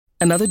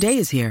Another day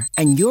is here,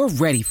 and you're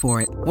ready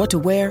for it. What to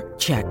wear?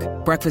 Check.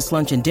 Breakfast,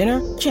 lunch, and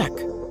dinner? Check.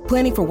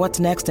 Planning for what's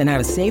next and how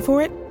to save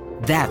for it?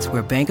 That's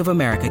where Bank of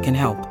America can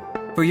help.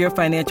 For your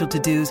financial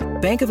to-dos,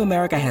 Bank of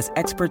America has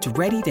experts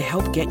ready to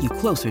help get you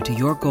closer to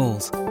your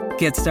goals.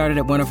 Get started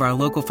at one of our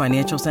local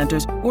financial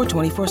centers or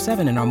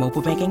 24/7 in our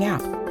mobile banking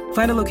app.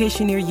 Find a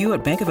location near you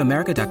at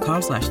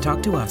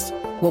bankofamerica.com/talktous.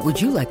 What would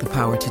you like the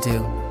power to do?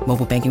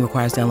 Mobile banking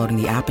requires downloading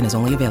the app and is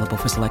only available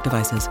for select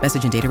devices.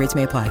 Message and data rates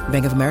may apply.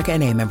 Bank of America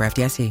N.A., member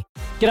FDIC.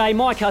 G'day,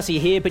 Mike Hussey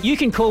here, but you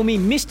can call me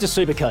Mr.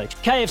 Supercoach.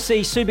 KFC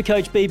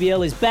Supercoach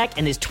BBL is back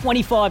and there's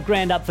 25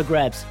 grand up for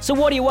grabs. So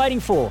what are you waiting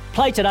for?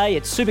 Play today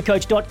at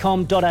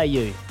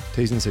supercoach.com.au.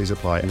 T's and C's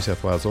apply. New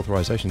South Wales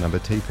authorisation number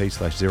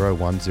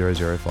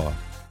TP/01005.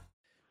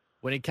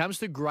 When it comes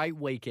to great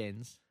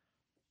weekends,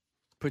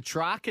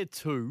 Petrarca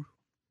 2,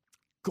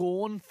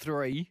 Gorn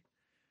 3,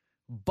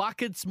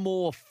 Buckets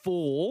More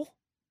 4,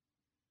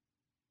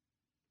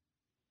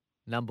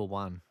 number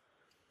 1,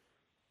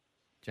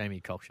 Jamie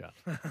Cocksharp.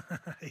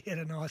 He had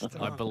a nice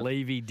time. I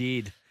believe he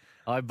did.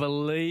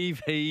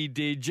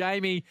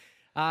 Jamie,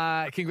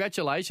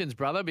 congratulations,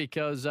 brother,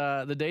 because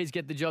the D's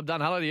get the job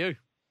done. Hello to you.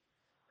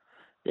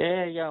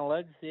 Yeah, young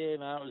lads. Yeah,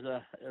 no,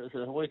 it was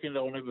a weekend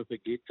I'll never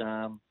forget.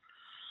 Don't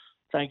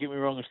get me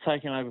wrong, it's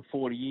taken over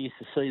 40 years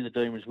to see the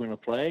Demons win a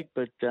flag,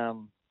 but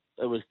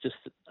it was just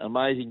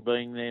amazing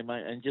being there,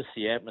 mate, and just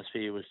the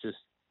atmosphere was just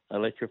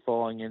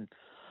electrifying. And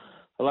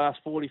the last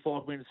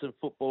 45 minutes of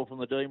football from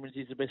the Demons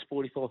is the best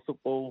 45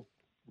 football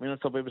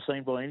minutes I've ever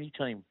seen by any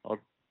team. I'd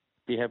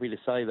be happy to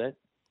say that.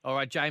 All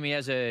right, Jamie,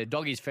 as a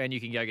Doggies fan, you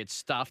can go get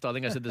stuffed. I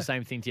think I said the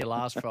same thing to you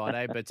last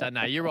Friday, but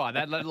no, you're right.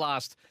 That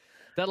last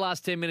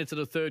 10 minutes of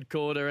the third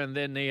quarter and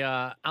then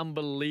the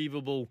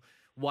unbelievable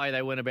way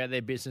they went about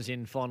their business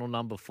in final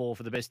number 4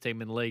 for the best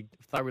team in the league,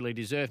 thoroughly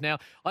deserved. Now,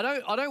 I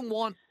don't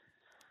want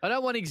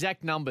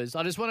exact numbers.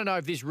 I just want to know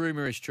if this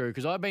rumour is true,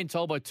 because I've been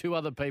told by 2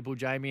 other people,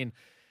 Jamie, and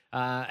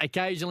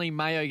occasionally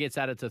Mayo gets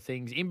added to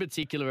things, in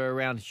particular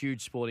around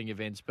huge sporting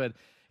events. But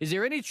is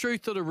there any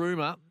truth to the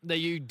rumour that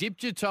you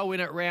dipped your toe in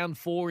at round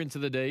 4 into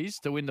the Ds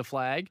to win the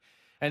flag,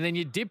 and then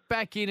you dipped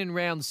back in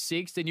round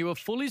 6, and you were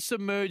fully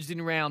submerged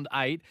in round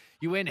 8.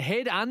 You went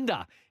head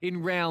under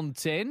in round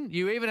 10.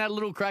 You even had a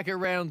little crack at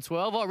round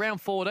 12. Oh,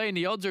 round 14,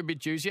 the odds are a bit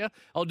juicier.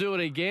 I'll do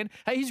it again.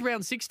 Hey, here's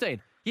round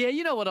 16. Yeah,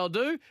 you know what I'll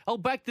do? I'll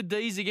back the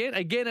Ds again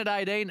at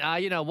 18.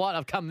 You know what?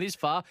 I've come this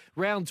far.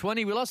 Round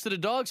 20, we lost to the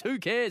Dogs. Who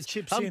cares?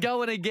 I'm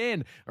going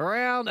again.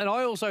 And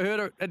I also heard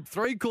it at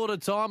three-quarter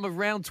time of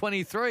round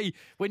 23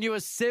 when you were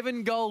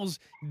 7 goals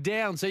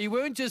down. So you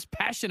weren't just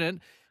passionate.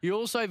 You're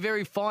also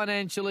very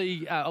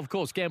financially, of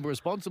course, gamble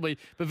responsibly,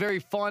 but very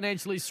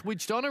financially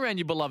switched on around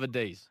your beloved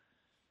Ds.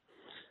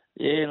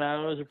 Yeah,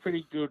 no, it was a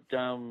pretty good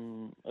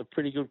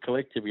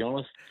collect, to be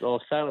honest. I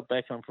started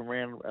back on from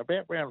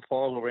about round 5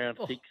 or round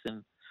 6,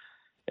 and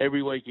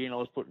every weekend I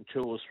was putting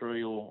 2 or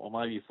 3 or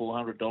maybe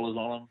 $400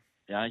 on them,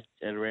 you know,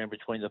 at around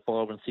between the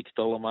 $5 and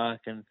 $6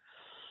 mark. And,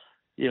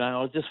 you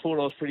know, I just thought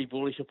I was pretty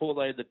bullish. I thought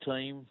they had the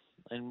team,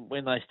 and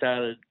when they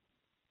started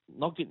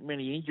not getting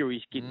many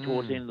injuries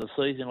towards the end of the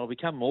season, I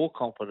become more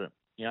confident.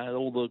 You know,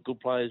 all the good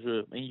players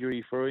were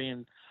injury-free,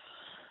 and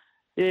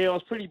yeah, I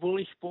was pretty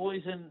bullish,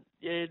 boys, and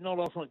yeah, not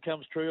often it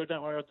comes true.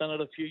 Don't worry, I've done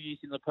it a few years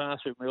in the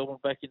past with Melbourne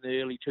back in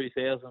the early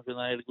 2000s when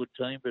they had a good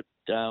team, but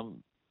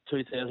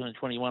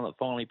 2021 it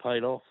finally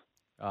paid off.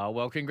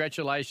 Well,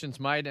 congratulations,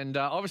 mate. And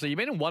obviously you've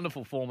been in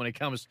wonderful form when it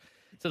comes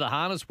to the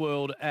harness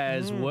world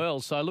as well.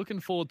 So looking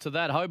forward to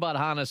that. Hobart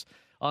Harness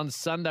on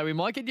Sunday. We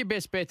might get your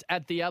best bets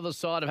at the other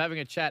side of having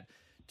a chat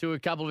to a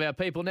couple of our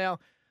people. Now,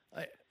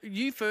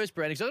 you first,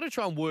 Brandon, because I've got to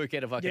try and work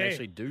out if I can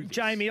actually do this.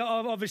 Jamie,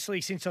 obviously,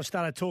 since I've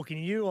started talking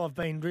to you, I've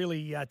been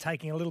really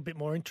taking a little bit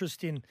more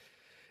interest in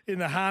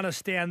the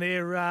harness down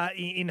there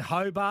in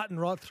Hobart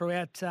and right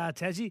throughout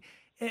Tassie.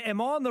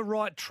 Am I on the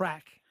right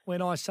track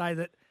when I say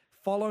that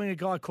following a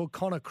guy called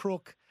Connor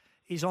Crook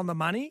is on the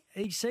money?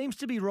 He seems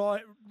to be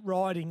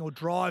riding or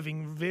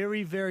driving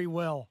very, very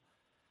well.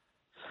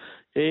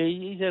 Yeah,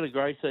 he's had a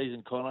great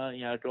season, Connor,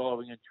 you know,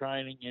 driving and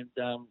training, and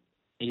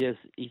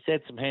he's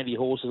had some handy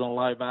horses on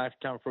low marks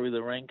come through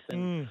the ranks,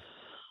 and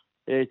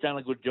he's done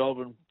a good job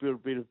and built a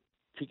bit of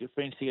picket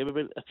fence together.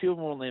 But a few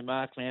more on their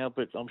mark now,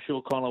 but I'm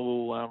sure Connor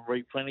will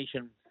replenish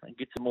and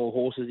get some more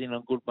horses in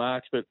on good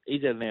marks. But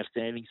he's had an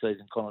outstanding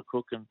season, Connor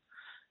Crook, and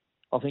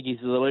I think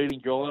he's the leading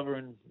driver,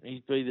 and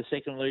he'd be the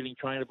second leading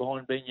trainer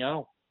behind Ben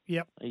Yole.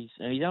 Yep. He's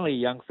only a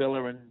young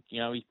fella, and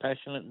you know he's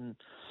passionate, and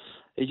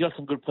he's got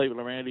some good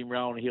people around him.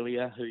 Rowan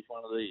Hillier, who's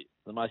one of the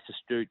most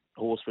astute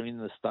horsemen in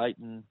the state,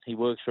 and he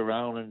works for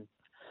Rowan, and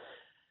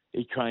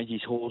he trains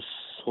his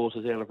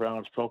horses out of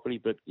Rowan's property.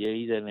 But yeah,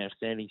 he's had an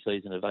outstanding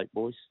season at 8,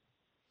 boys.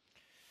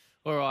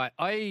 All right.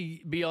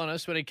 I be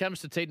honest, when it comes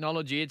to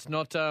technology, it's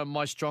not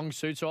my strong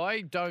suit, so I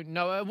don't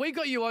know. Have we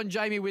got you on,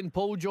 Jamie, when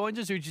Paul joins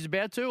us, which is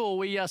about to, or are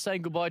we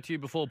saying goodbye to you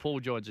before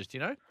Paul joins us? Do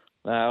you know?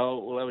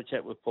 No, we'll have a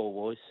chat with Paul,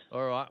 boys.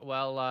 All right.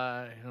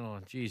 Well,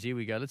 here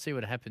we go. Let's see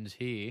what happens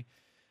here.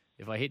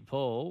 If I hit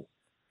Paul,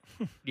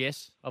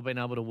 Yes, I've been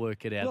able to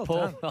work it out.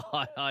 Well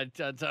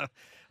Paul,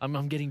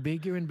 I'm getting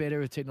bigger and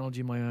better at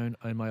technology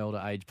in my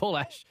older age.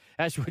 Paul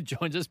Ashwood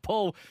joins us.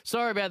 Paul,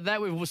 sorry about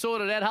that. We've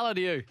sorted it out. Hello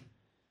to you.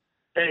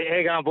 Hey, how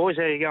you going, boys?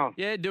 How you going?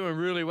 Yeah, doing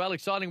really well.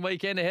 Exciting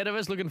weekend ahead of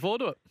us. Looking forward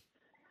to it.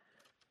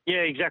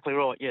 Yeah, exactly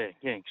right. Yeah,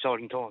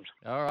 exciting times.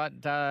 All right,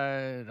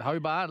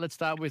 Hobart, let's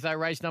start with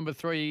race number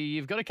 3.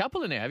 You've got a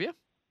couple in there, have you?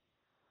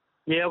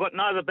 Yeah, I've got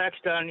Nova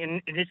Baxter,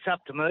 and it's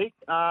up to me.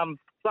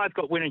 Both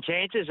got winning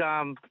chances.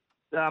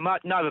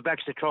 Nova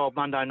Baxter trialled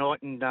Monday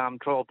night and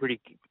trialled pretty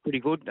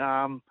good.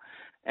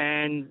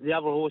 And the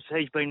other horse,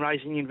 he's been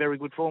racing in very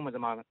good form at the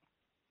moment.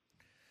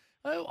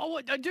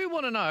 I do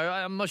want to know,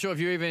 I'm not sure if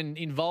you're even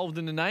involved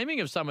in the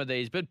naming of some of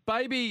these, but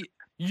Baby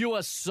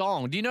Your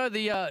Song, do you know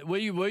were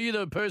you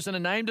the person who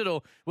named it,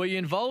 or were you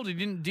involved? Do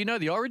you know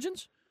the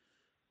origins?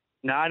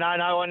 No,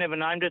 I never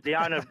named it. The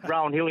owner,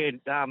 Rowan Hilliard,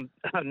 named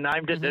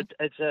it.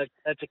 Mm-hmm.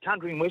 It's a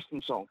country and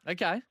western song.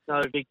 Okay.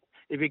 So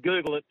if you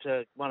Google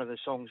it, one of the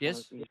songs.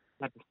 Yes.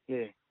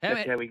 Yeah,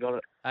 that's how we got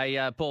it.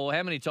 Hey, Paul,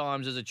 how many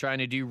times as a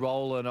trainer do you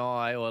roll an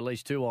eye, or at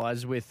least 2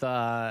 eyes, with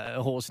a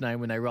horse name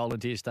when they roll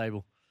into your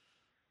stable?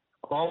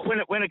 Well,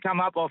 when it come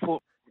up, I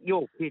thought,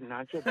 you're kidding,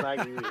 aren't you?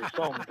 Baby was a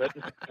song. But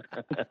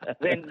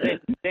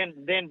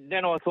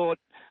then I thought,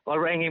 I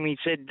rang him. He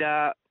said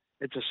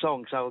it's a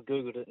song, so I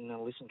googled it and I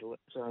listened to it.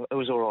 So it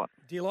was all right.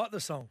 Do you like the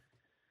song?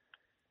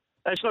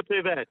 It's not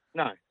too bad.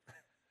 No.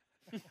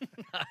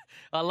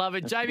 I love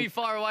it, Jamie.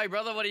 Fire away,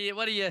 brother. What do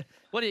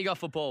you got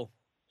for Paul?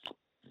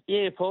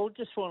 Yeah, Paul,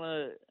 just want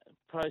to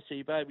post to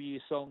you, Baby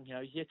Your Song. You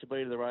know, he's yet to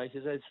be to the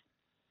races. As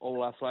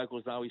all us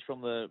locals know, he's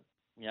from the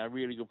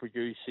really good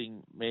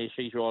producing mare.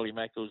 She's Riley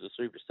Mackill's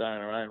a superstar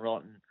in her own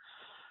right, and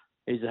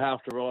he's a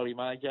half to Riley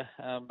Major.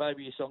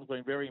 Baby Your Song's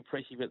been very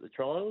impressive at the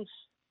trials.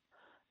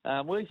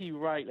 Where's you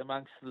rate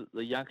amongst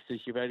the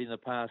youngsters you've had in the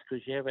past?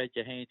 Because you have had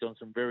your hands on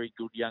some very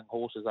good young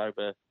horses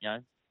over,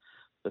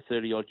 the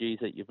 30-odd years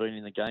that you've been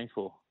in the game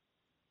for.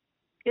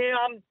 Yeah,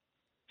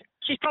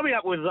 she's probably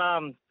up with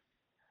all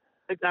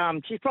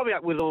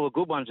the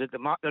good ones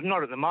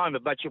not at the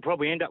moment, but she'll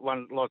probably end up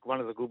one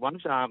of the good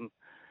ones.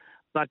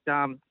 But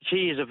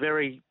she is a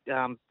very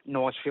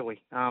nice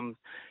filly.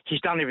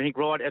 She's done everything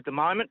right at the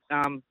moment,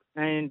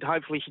 and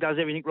hopefully she does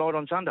everything right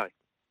on Sunday.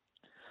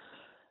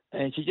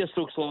 And she just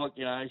looks like,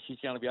 she's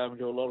going to be able to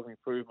do a lot of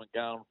improvement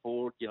going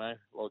forward,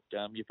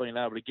 you've been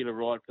able to get her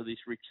right for this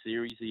Rich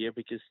Series here,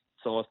 because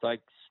Size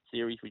Stakes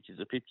Series, which is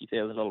a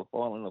 $50,000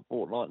 final in a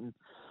fortnight.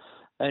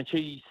 And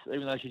she's,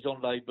 even though she's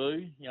on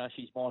debut,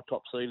 she's my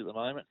top seed at the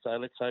moment. So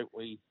let's hope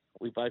we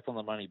both on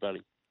the money,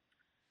 buddy.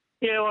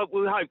 Yeah, well,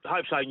 we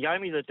hope so,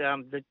 Jamie,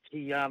 that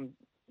he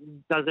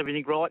does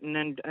everything right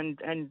and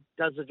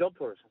does the job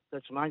for us.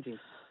 That's the main thing.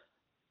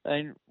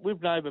 And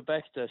with Nova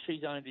Baxter,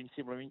 she's owned in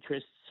similar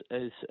interests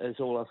as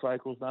all us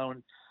locals know,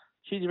 and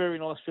she's a very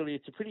nice filly.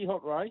 It's a pretty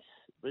hot race,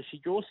 but she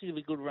draws a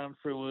really good run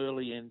through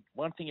early, and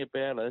one thing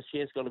about her, she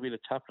has got a bit of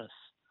toughness.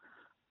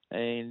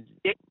 And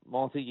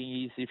my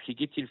thinking is, if she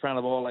gets in front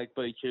of I Lake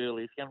Beach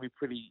early, it's going to be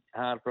pretty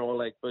hard for I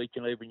Lake Beach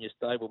and even your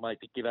stablemate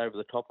to get over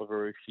the top of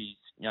her if she's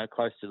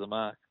close to the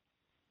mark.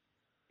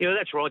 Yeah,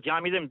 that's right,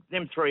 Jamie.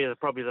 Them three are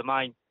probably the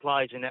main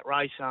players in that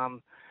race.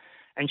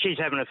 And she's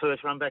having her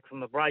first run back from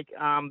the break.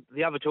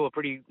 The other two are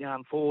pretty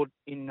forward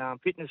in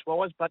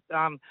fitness-wise, but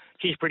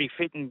she's pretty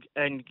fit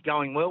and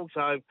going well,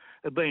 so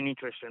it'll be an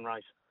interesting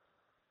race.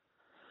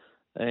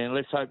 And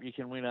let's hope you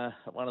can win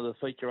one of the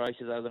feature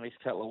races over the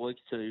next couple of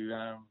weeks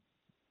to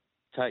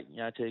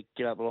to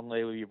get up along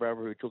there with your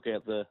brother who took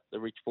out the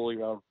Rich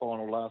 4-year-old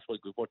final last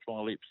week with Watch My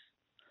Lips.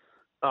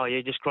 Oh,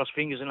 yeah, just cross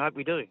fingers and hope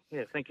we do.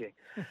 Yeah, thank you.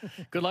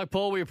 Good luck,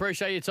 Paul. We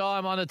appreciate your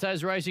time on the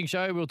Tasracing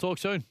Show. We'll talk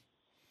soon.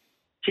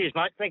 Cheers,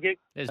 mate. Thank you.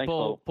 There's Thanks,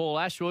 Paul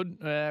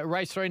Ashwood.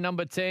 Race 3,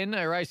 number 10.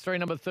 Race 3,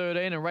 number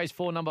 13. And race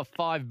 4, number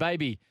 5,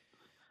 Baby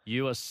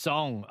Your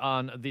Song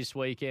on this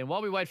weekend.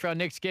 While we wait for our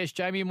next guest,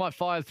 Jamie, you might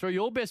fire through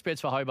your best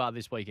bets for Hobart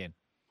this weekend.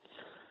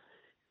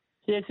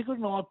 Yeah, it's a good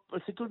night.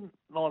 It's a good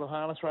night of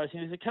harness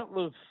racing. There's a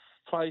couple of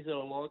plays that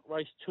I like.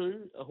 Race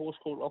 2, a horse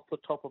called Off the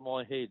Top of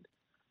My Head.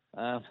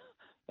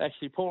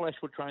 Actually, Paul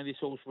Ashwood trained this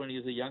horse when he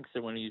was a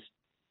youngster, when he's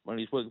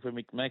working for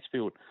Mick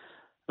Maxfield.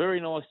 Very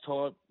nice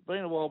type.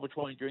 Been a while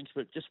between drinks,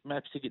 but just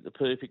maps to get the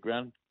perfect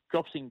run.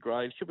 Drops in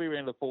grade. Should be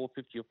around the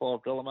 $4.50 or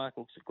 $5 mark.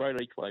 Looks a great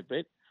each-way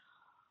bet.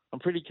 I'm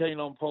pretty keen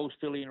on Paul's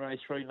filly in race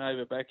 3,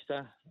 Nova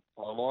Baxter.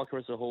 I like her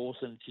as a horse,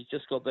 and she's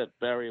just got that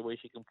barrier where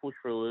she can push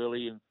through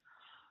early and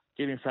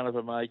get in front of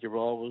her major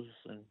rivals.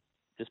 And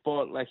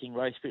despite lacking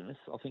race fitness,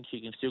 I think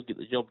she can still get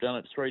the job done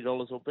at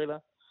 $3 or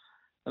better.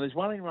 And there's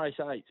one in race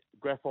 8,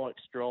 Graphite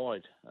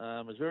Stride.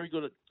 Was very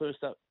good at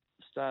first up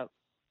start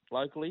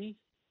locally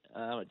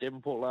at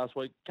Devonport last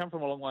week. Come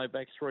from a long way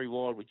back 3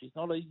 wide, which is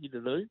not easy to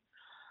do.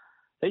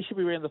 He should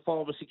be around the $5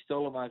 or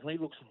 $6 mark, and he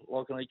looks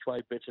like an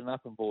each-way bet to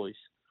nothing, boys.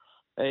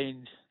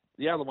 And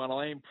the other one,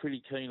 I am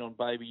pretty keen on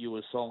Baby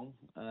Your Song.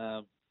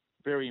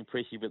 Very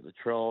impressive at the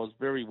trials,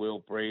 very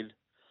well bred.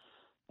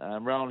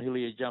 Rowan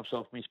Hillier jumps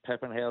off Miss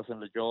Pappenhausen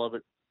to drive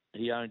it.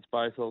 He owns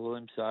both of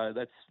them, so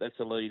that's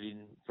a lead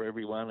in for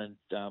everyone.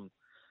 And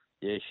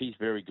Yeah, she's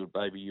very good,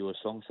 Baby You a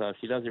Song. So if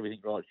she does everything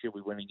right, she'll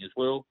be winning as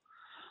well.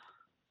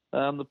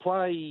 The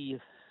play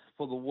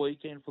for the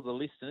weekend for the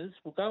listeners,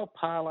 we'll go a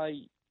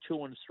parlay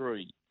 2 and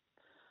 3.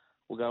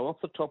 We'll go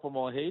off the top of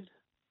my head,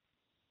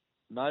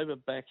 Nova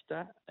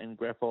Baxter and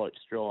Graphite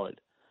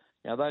Stride.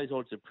 Now, those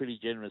odds are pretty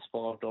generous,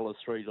 $5,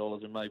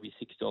 $3 and maybe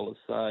 $6.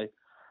 So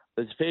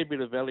there's a fair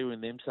bit of value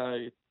in them.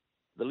 So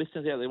the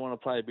listeners out there want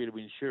to play a bit of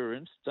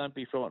insurance, don't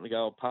be frightened to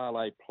go a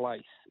parlay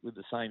place with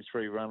the same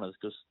 3 runners,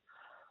 because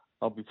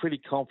I'll be pretty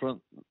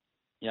confident,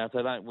 if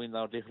they don't win,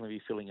 they'll definitely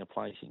be filling a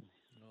placing.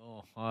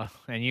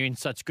 And you're in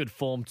such good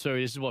form too.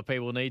 This is what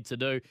people need to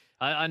do.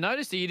 I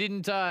noticed that you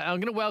didn't.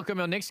 I'm going to welcome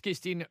our next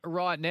guest in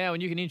right now,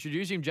 and you can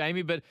introduce him,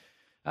 Jamie. But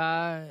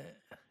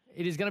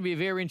it is going to be a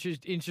very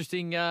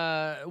interesting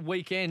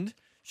weekend.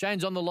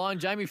 Shane's on the line.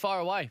 Jamie,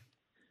 fire away.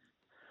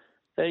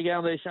 How you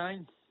going there,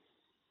 Shane?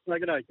 Well,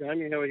 good day,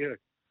 Jamie. How are you?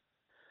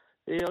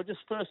 Yeah,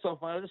 first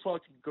off, mate, I'd just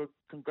like to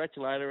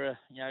congratulate her. A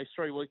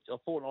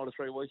fortnight or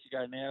 3 weeks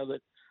ago now,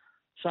 that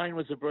Shane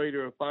was the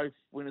breeder of both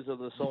winners of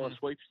the Sire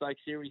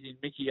Sweepstakes Series in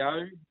Mickey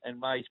O and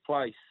May's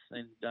Place.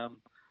 And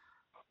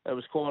that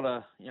was quite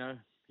a,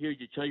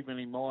 huge achievement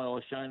in my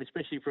eyes, Shane,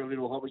 especially for a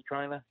little hobby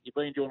trainer. You've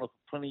been doing it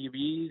for plenty of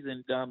years.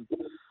 And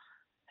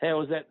how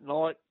was that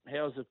night?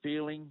 How's the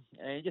feeling?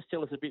 And just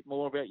tell us a bit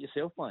more about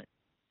yourself, mate.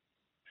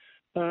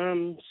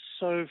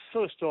 So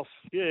first off,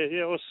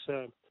 I was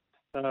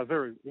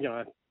very,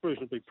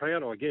 reasonably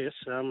proud, I guess.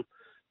 It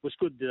was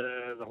good,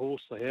 the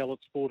horse, the Howlett,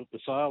 sport at the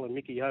sale, and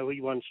Mickey O,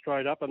 he won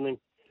straight up, and then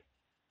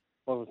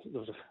there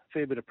was a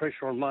fair bit of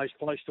pressure on May's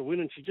Place to win,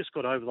 and she just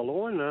got over the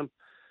line.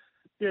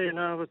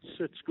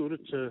 It's good.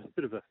 It's a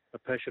bit of a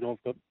passion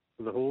I've got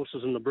for the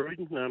horses and the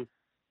breeding.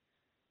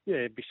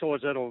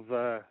 Besides that,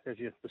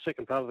 the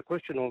second part of the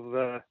question,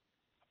 I've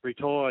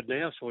retired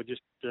now, so I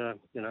just,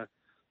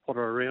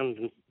 potter around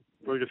and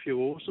breed a few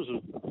horses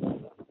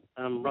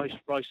and race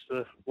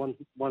the ones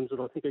that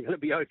I think are going to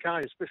be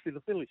okay, especially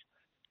the fillies.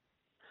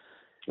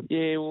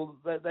 Yeah, well,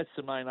 that's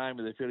the main aim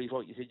of the fillies.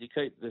 Like you said, you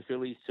keep the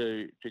fillies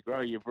to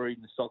grow your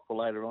breeding stock for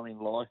later on in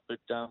life. But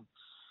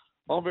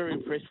I'm very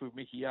impressed with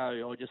Mickey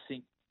O. I just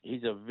think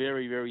he's a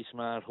very, very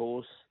smart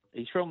horse.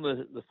 He's from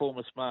the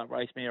former smart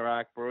race mare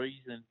Arc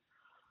Breeze, and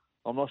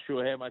I'm not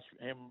sure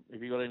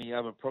if you got any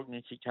other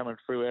progeny coming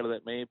through out of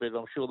that mare, but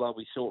I'm sure they'll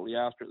be shortly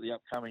after at the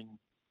upcoming,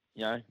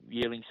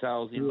 yearling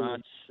sales in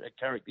March at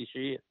Carrick this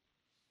year.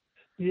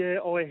 Yeah,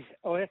 I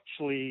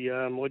actually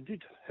I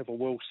did have a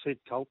well-set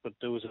colt, but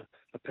there was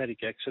a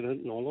paddock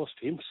accident and I lost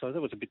him, so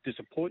that was a bit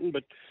disappointing.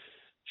 But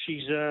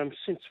she's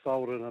since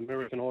foaled an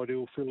American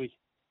Ideal filly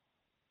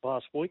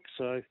last week,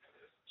 so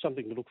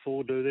something to look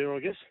forward to there, I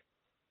guess.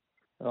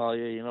 Oh,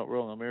 yeah, you're not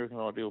wrong. American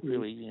Ideal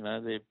filly,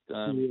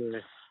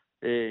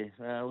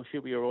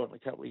 she'll be all right in a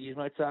couple of years,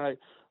 mate. So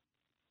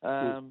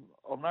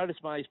I've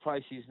noticed May's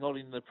Place is not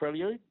in the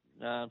prelude.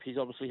 She's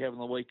obviously having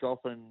the week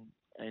off and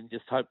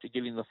just hope to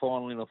get in the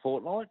final in a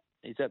fortnight.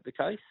 Is that the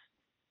case?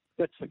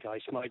 That's the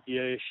case, mate.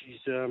 Yeah, she's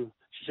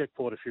had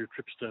quite a few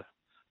trips to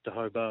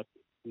Hobart,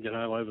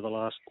 over the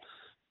last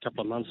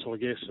couple of months, I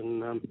guess.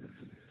 And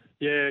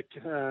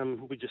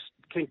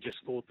Kent just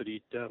thought that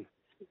he'd,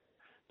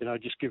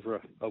 just give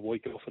her a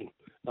week off and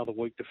another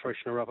week to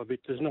freshen her up a bit.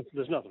 There's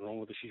nothing wrong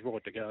with her. She's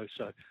right to go.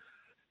 So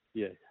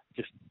yeah,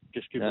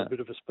 just give her a bit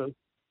of a spin.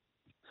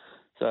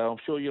 So I'm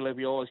sure you'll have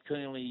your eyes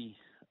keenly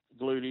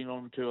glued in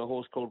onto a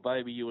horse called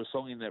Baby You a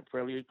Song in that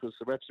prelude, because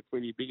the raps are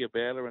pretty big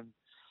about her, and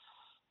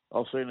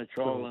I've seen her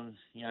trial and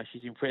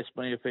she's impressed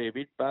me a fair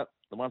bit. But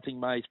the one thing,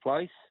 May's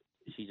Place,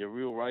 she's a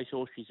real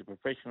racehorse. She's a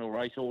professional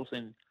racehorse,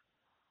 and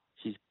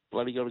she's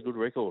bloody got a good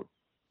record.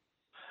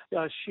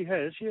 Yeah, she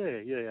has.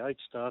 Yeah, 8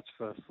 starts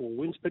for 4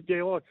 wins. But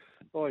yeah,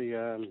 I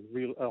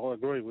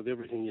agree with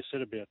everything you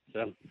said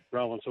about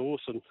Rowan's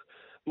horse, and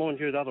mind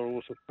you, the other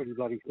horse was pretty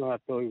bloody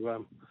smart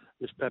too,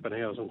 Miss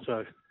Pappenhausen.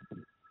 So.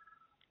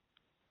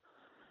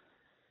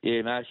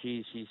 Yeah, no,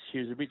 she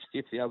was a bit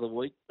stiff the other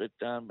week, but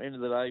end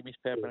of the day, Miss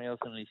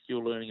Pappenhausen is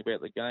still learning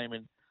about the game,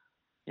 and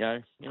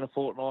in a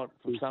fortnight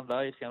from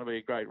Sunday, it's going to be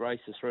a great race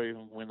to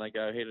through when they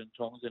go head and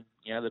tongs, and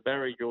the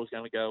barrier draw is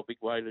going to go a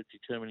big way to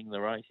determining the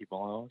race in my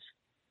eyes.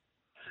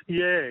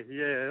 Yeah,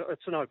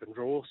 it's an open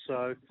draw,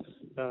 so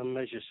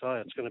as you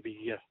say, it's going to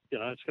be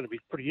it's going to be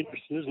pretty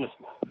interesting, isn't it?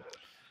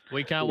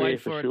 We can't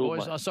wait for it, sure,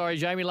 boys. Oh, sorry,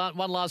 Jamie.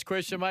 One last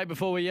question, mate,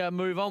 before we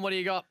move on. What do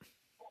you got?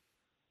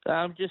 So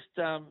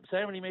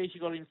how many mares you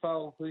got in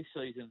foal this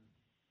season,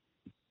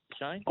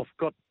 Shane? I've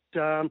got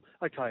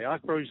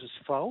Arc Breeze is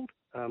foaled.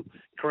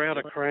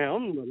 Crowder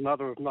Crown,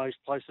 another of May's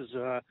Places,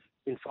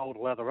 in foal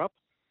lather up.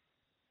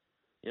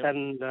 Yep.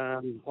 And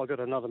I got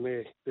another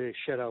mare there,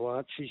 Shadow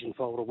Art. She's in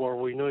foal to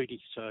Warrawee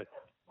Needy. So.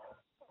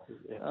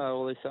 Yeah. Oh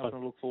well, there's something to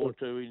look forward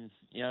to in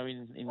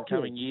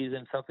coming years,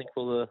 and something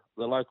for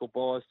the local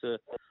buyers to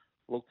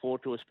look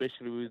forward to,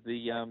 especially with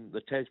the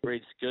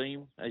Tasbred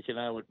scheme. As you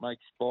know, it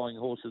makes buying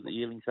horses at the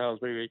yearling sales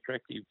very, very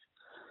attractive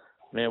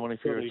now if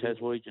you're a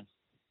Taswegian.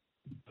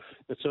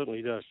 It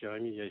certainly does,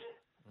 Jamie, yes.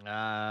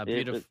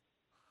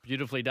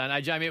 Beautifully done.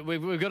 Hey, Jamie,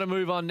 we've got to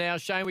move on now.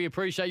 Shane, we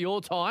appreciate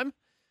your time.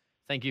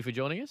 Thank you for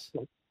joining us.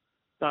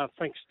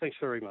 Thanks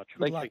very much.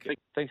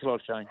 Thanks a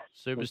lot, Shane.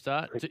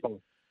 Superstar. Thanks,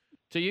 Paul.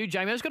 To you,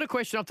 Jamie. I've just got a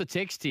question off the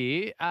text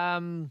here. How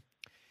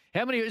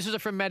many? This is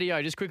from Matty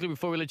O. Just quickly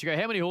before we let you go,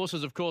 how many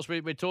horses? Of course,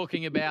 we're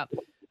talking about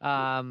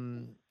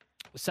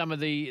some of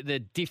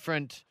the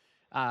different.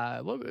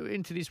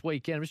 Into this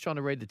weekend. I'm just trying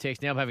to read the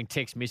text. Now I'm having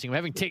text missing. I'm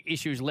having tech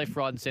issues left,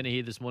 right, and centre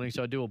here this morning,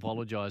 so I do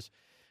apologise.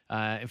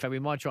 In fact, we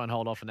might try and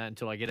hold off on that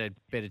until I get a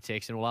better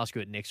text, and we'll ask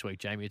you it next week,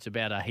 Jamie. It's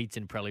about heats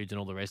and preludes and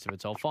all the rest of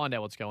it, so I'll find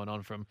out what's going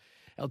on from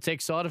our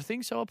tech side of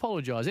things, so I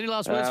apologise. Any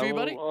last words for you,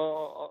 buddy?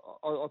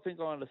 I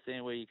think I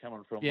understand where you're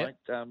coming from, Yep.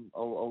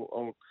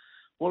 mate.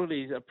 What it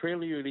is, a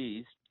prelude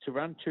is, to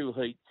run 2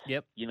 heats,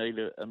 Yep. you need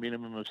a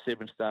minimum of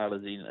 7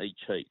 starters in each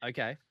heat.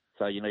 Okay.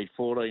 So you need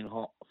 14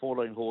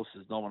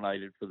 horses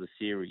nominated for the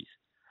series.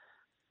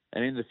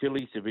 And in the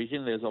fillies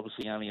division, there's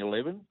obviously only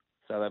 11,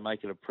 so they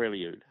make it a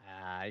prelude.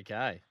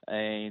 Okay.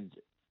 And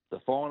the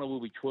final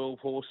will be 12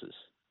 horses.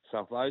 So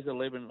if those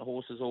 11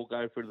 horses all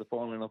go through to the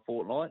final in a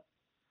fortnight,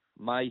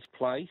 May's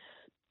Place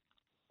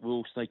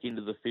will sneak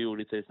into the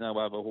field if there's no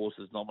other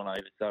horses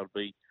nominated. So it'll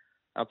be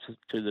up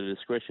to the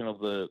discretion of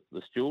the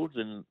stewards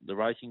and the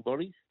racing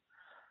bodies.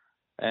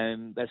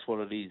 And that's what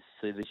it is.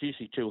 So there's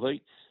usually 2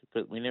 heats,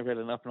 but we never had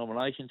enough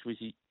nominations,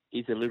 which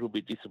is a little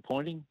bit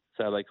disappointing.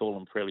 So they call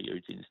them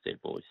preludes instead,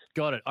 boys.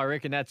 Got it. I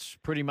reckon that's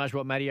pretty much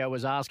what Matteo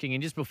was asking.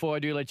 And just before I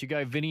do let you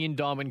go, Vinny in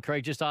Diamond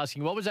Creek just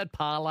asking, what was that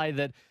parlay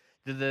that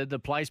the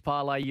place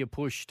parlay you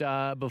pushed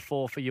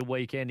before for your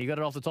weekend? You got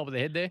it off the top of the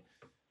head there?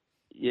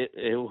 Yeah,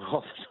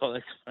 off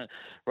the top.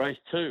 Race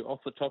 2, off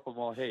the top of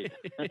my head.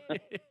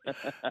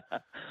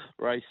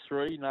 Race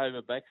 3,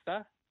 Nova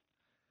Baxter.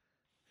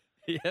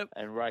 Yep.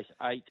 And race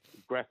 8,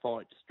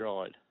 Graphite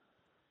Stride.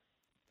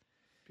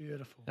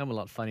 Beautiful. I'm a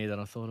lot funnier than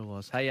I thought it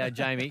was. Hey,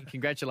 Jamie,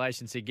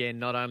 congratulations again,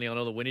 not only on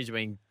all the winners you've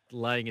been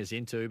laying us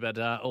into, but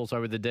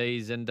also with the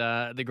Ds and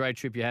the great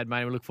trip you had,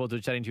 mate. We look forward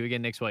to chatting to you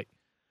again next week.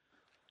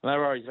 No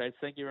worries, mate.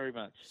 Thank you very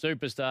much.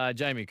 Superstar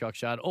Jamie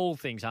Cockshard, all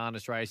things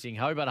harness racing.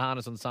 Hobart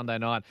Harness on Sunday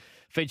night,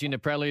 featuring the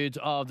preludes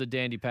of the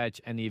Dandy Patch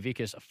and the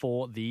Avicus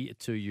for the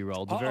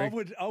 2-year-olds.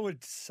 I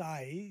would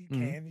say,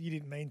 Cam, you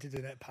didn't mean to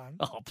do that pun.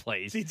 Oh,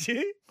 please. Did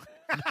you?